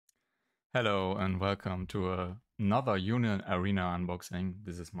Hello and welcome to another Union Arena unboxing.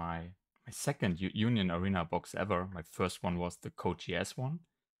 This is my second Union Arena box ever. My first one was the Code GS one,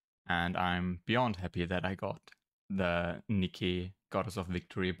 and I'm beyond happy that I got the Nikke Goddess of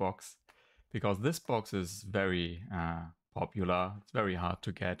Victory box because this box is very popular. It's very hard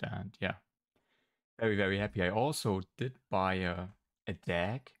to get, and yeah, very happy. I also did buy a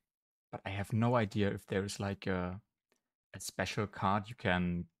deck, but I have no idea if there is like a special card you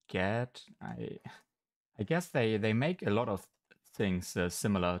can get. I guess they make a lot of things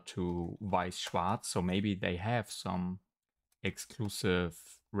similar to Weiss Schwarz, so maybe they have some exclusive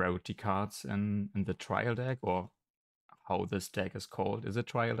rarity cards in the trial deck, or how this deck is called is a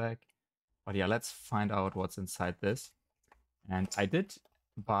trial deck. But yeah, let's find out what's inside this. And I did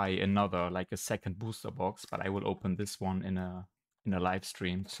buy another, like a second booster box, but I will open this one in a live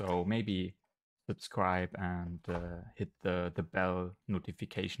stream. So maybe subscribe and hit the bell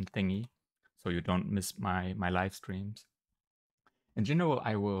notification thingy so you don't miss my live streams. In general,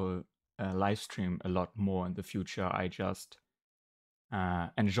 I will live stream a lot more in the future. I just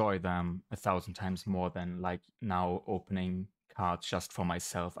enjoy them 1,000 times more than like now opening cards just for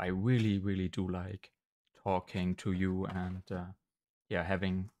myself. I really do like talking to you and yeah,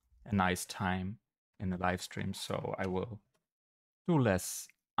 having a nice time in the live stream. So I will do less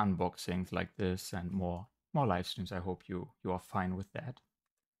unboxings like this and more live streams. I hope you are fine with that.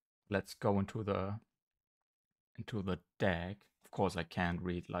 Let's go into the deck. Of course, I can't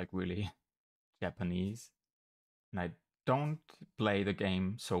read like really Japanese, and I don't play the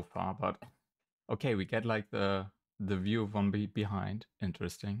game so far. But okay, we get like the view from behind.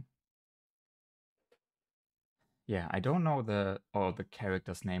 Interesting. Yeah, I don't know the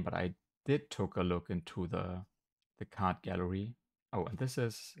character's name, but I did took a look into the card gallery. Oh, and this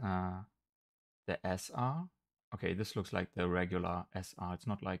is the SR. Okay, this looks like the regular SR. It's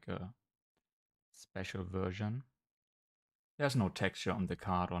not like a special version. There's no texture on the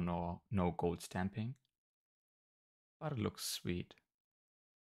card or no gold stamping, but it looks sweet.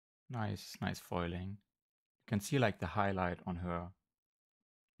 Nice foiling. You can see like the highlight on her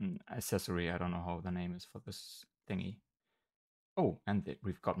accessory. I don't know how the name is for this thingy. Oh, and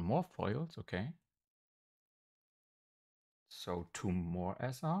we've got more foils. Okay, so two more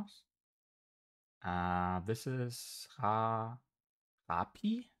SRs. This is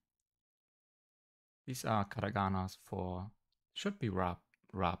Rapi. These are kataganas for, should be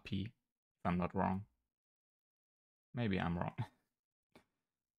Rapi, if I'm not wrong. Maybe I'm wrong.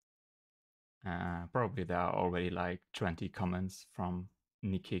 Probably there are already like 20 comments from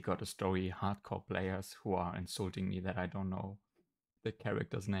Nikke Got a Story hardcore players who are insulting me that I don't know the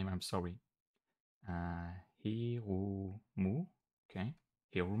character's name. I'm sorry. Hirumu. Okay.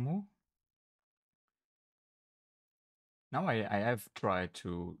 Hirumu. Now I have tried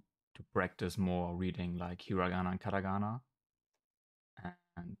to practice more reading like hiragana and katakana,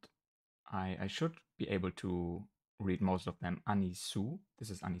 and I should be able to read most of them. Anisu. This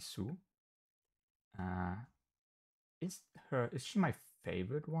is Anisu. Uh, is she my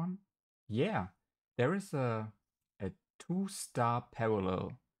favorite one? Yeah, there is a 2-star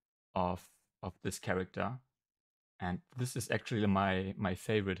parallel of this character, and this is actually my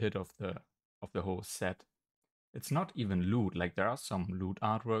favorite hit of the whole set. It's not even loot. Like there are some loot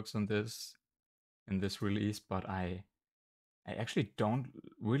artworks in this release, but I actually don't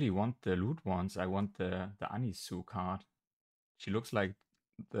really want the loot ones. I want the Anisu card. She looks like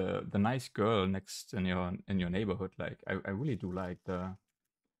the nice girl next in your neighborhood. Like I really do like the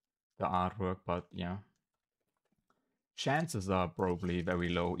artwork, but yeah. Chances are probably very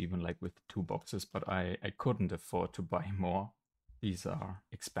low, even like with 2 boxes, but I couldn't afford to buy more. These are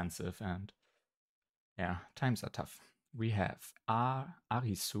expensive and yeah, times are tough. We have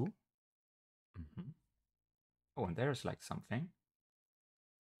Arisu. Oh, and there's like something.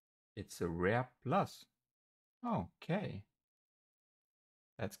 It's a rare plus. Okay.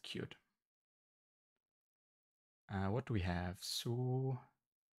 That's cute. What do we have? Suno?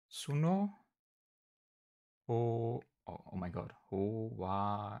 Oh my god.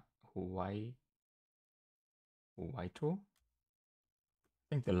 Hawaii? Huwaito?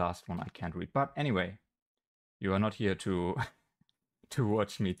 I think the last one I can't read. But anyway, you are not here to to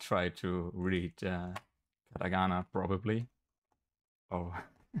watch me try to read katakana, probably. Oh,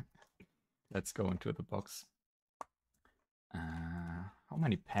 let's go into the box. How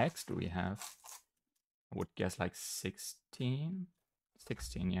many packs do we have? I would guess like 16.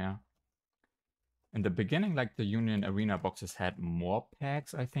 16, yeah. In the beginning, like the Union Arena boxes had more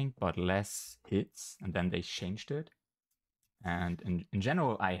packs, I think, but less hits, and then they changed it. And in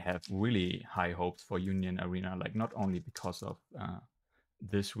general, I have really high hopes for Union Arena, like not only because of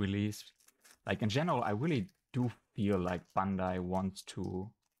this release, Like in general, I really do feel like Bandai wants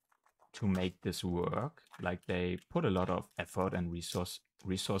to make this work. Like they put a lot of effort and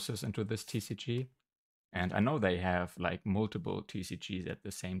resources into this TCG. And I know they have like multiple TCGs at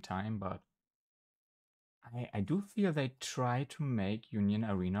the same time, but I do feel they try to make Union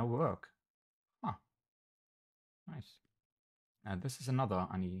Arena work. Huh. Nice. This is another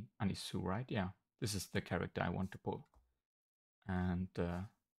Anisu, right? Yeah. This is the character I want to pull. And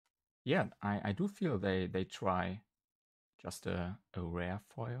yeah, I do feel they try just a rare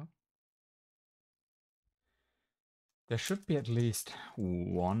foil. There should be at least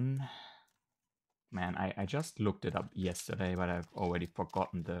one. Man, I just looked it up yesterday, but I've already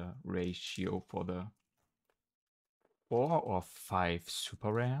forgotten the ratio for the 4 or 5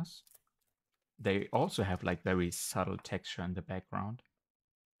 super rares. They also have like very subtle texture in the background.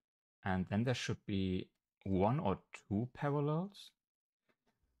 And then there should be 1 or 2 parallels.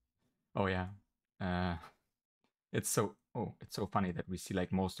 Oh yeah. It's so funny that we see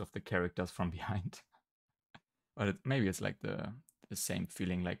like most of the characters from behind. But maybe it's like the same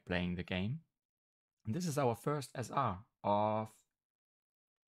feeling like playing the game. And this is our first SR of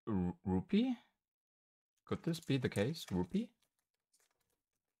Rupee. Could this be the case? Rupee?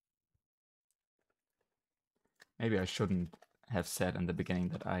 Maybe I shouldn't have said in the beginning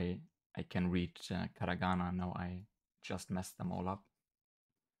that I can read Katakana. No, I just messed them all up.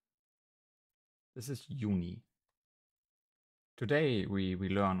 This is Uni. Today we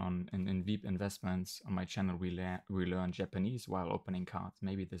learn in Veep Investments on my channel. We learn Japanese while opening cards.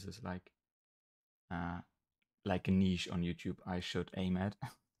 Maybe this is like a niche on YouTube I should aim at.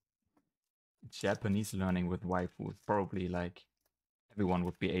 Japanese learning with waifus. Probably like everyone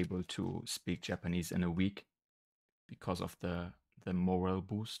would be able to speak Japanese in a week because of the moral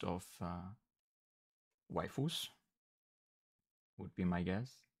boost of waifus. Would be my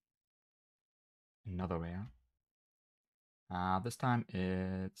guess. Another rare. This time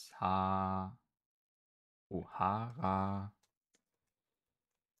it's Hara. Oh,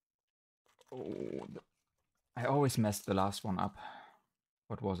 I always messed the last one up.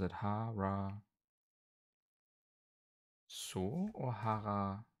 What was it? Hara So or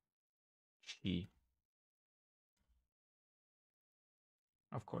Hara Chi?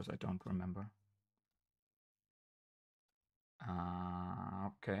 Of course, I don't remember.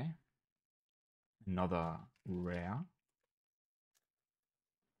 Okay. Another rare.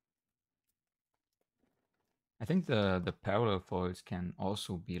 I think the parallel foils can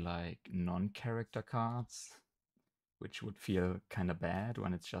also be like non-character cards, which would feel kind of bad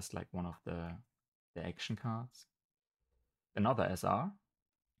when it's just like one of the action cards. Another SR.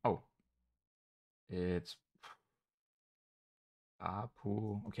 Oh, it's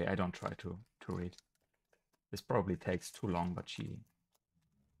Apu. Okay, I don't try to read. This probably takes too long, but she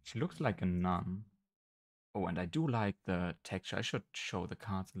looks like a nun. Oh, and I do like the texture. I should show the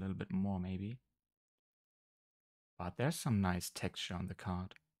cards a little bit more, maybe. But there's some nice texture on the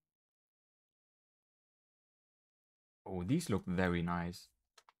card. Oh, these look very nice.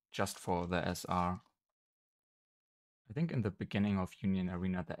 Just for the SR. I think in the beginning of Union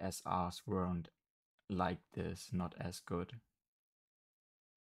Arena, the SRs weren't like this, not as good.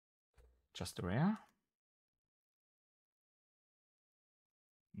 Just a rare.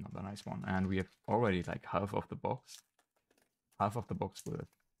 Another nice one. And we have already like half of the box. Half of the box with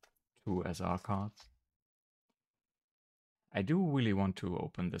 2 SR cards. I do really want to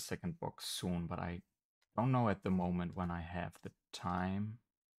open the second box soon, but I don't know at the moment when I have the time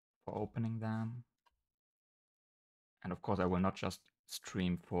for opening them. And of course, I will not just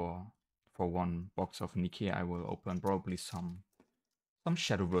stream for 1 box of Nikke. I will open probably some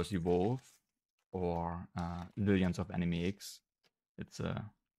Shadowverse Evolve or Lillions of Anime X. It's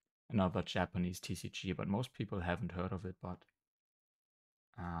another Japanese TCG, but most people haven't heard of it. But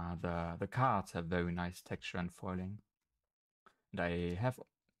the cards have very nice texture and foiling. And I have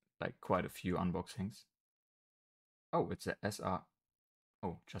like quite a few unboxings. Oh, it's a SR.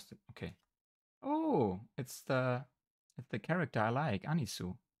 Oh, just okay. Oh, it's the character I like,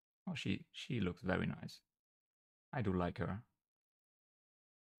 Anisu. Oh, she looks very nice. I do like her.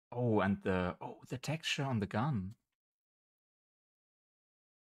 Oh, and the texture on the gun.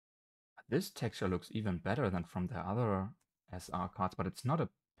 This texture looks even better than from the other SR cards, but it's not a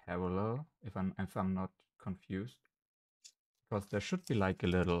parallel if I'm not confused. Because there should be like a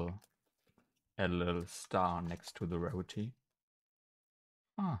little star next to the rarity.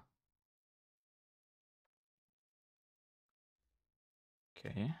 Ah.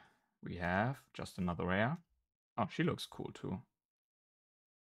 Okay. We have just another rare. Oh, she looks cool too.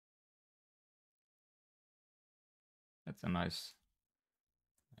 That's a nice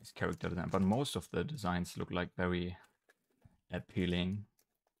nice character design, but most of the designs look like very appealing.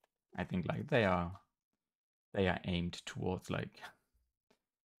 I think like they are aimed towards like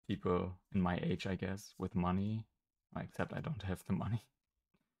people in my age, I guess, with money. Except I don't have the money.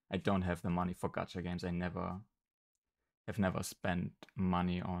 I don't have the money for gacha games. Have never spent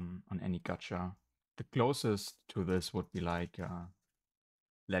money on any gacha. The closest to this would be like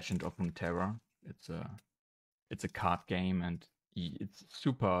Legend of Runeterra. It's a card game, and it's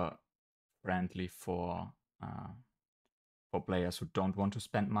super friendly for players who don't want to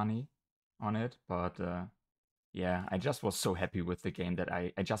spend money on it. But yeah, I just was so happy with the game that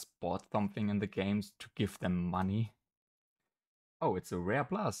I just bought something in the games to give them money. Oh, it's a rare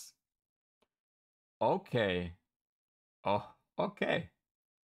plus. Okay. Oh, okay.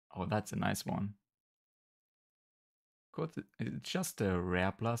 Oh, that's a nice one. Good. It's just a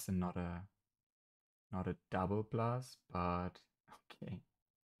rare plus and not a double plus, but okay.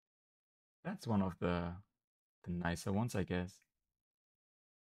 That's one of the nicer ones, I guess.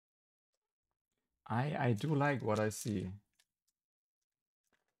 I do like what I see.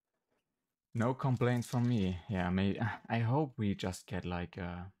 No complaints from me. Yeah, maybe I hope we just get like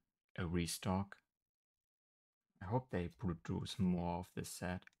a restock. I hope they produce more of this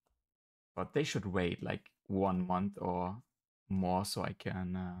set. But they should wait like 1 month or more so I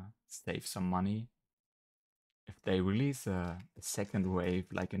can save some money. If they release a second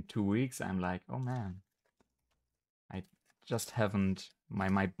wave like in 2 weeks, I'm like, oh man, I just haven't,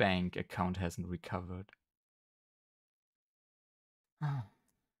 my bank account hasn't recovered.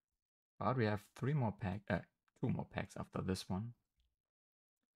 But we have 2 more packs after this one.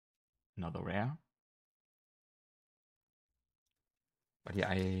 Another rare. But yeah,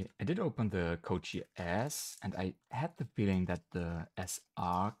 I did open the Kochi S, and I had the feeling that the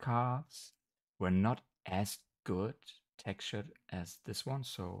SR cards were not as good textured as this one,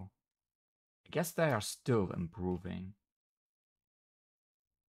 so I guess they are still improving.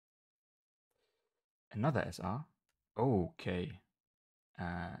 Another SR? Okay.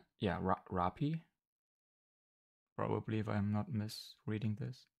 Yeah, Rapi. Probably, if I'm not misreading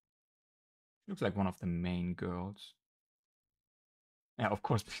this. Looks like one of the main girls. Yeah, of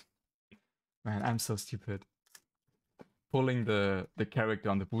course. Man, I'm so stupid. Pulling the character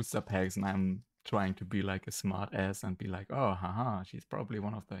on the booster packs, and I'm trying to be like a smart ass and be like, oh, haha, she's probably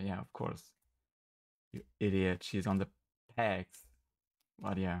one of the, yeah, of course. You idiot, she's on the packs.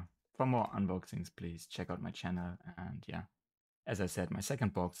 But yeah, for more unboxings, please check out my channel. And yeah, as I said, my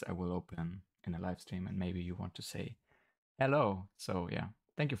second box I will open in a live stream, and maybe you want to say hello. So yeah,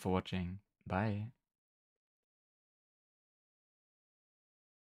 thank you for watching. Bye.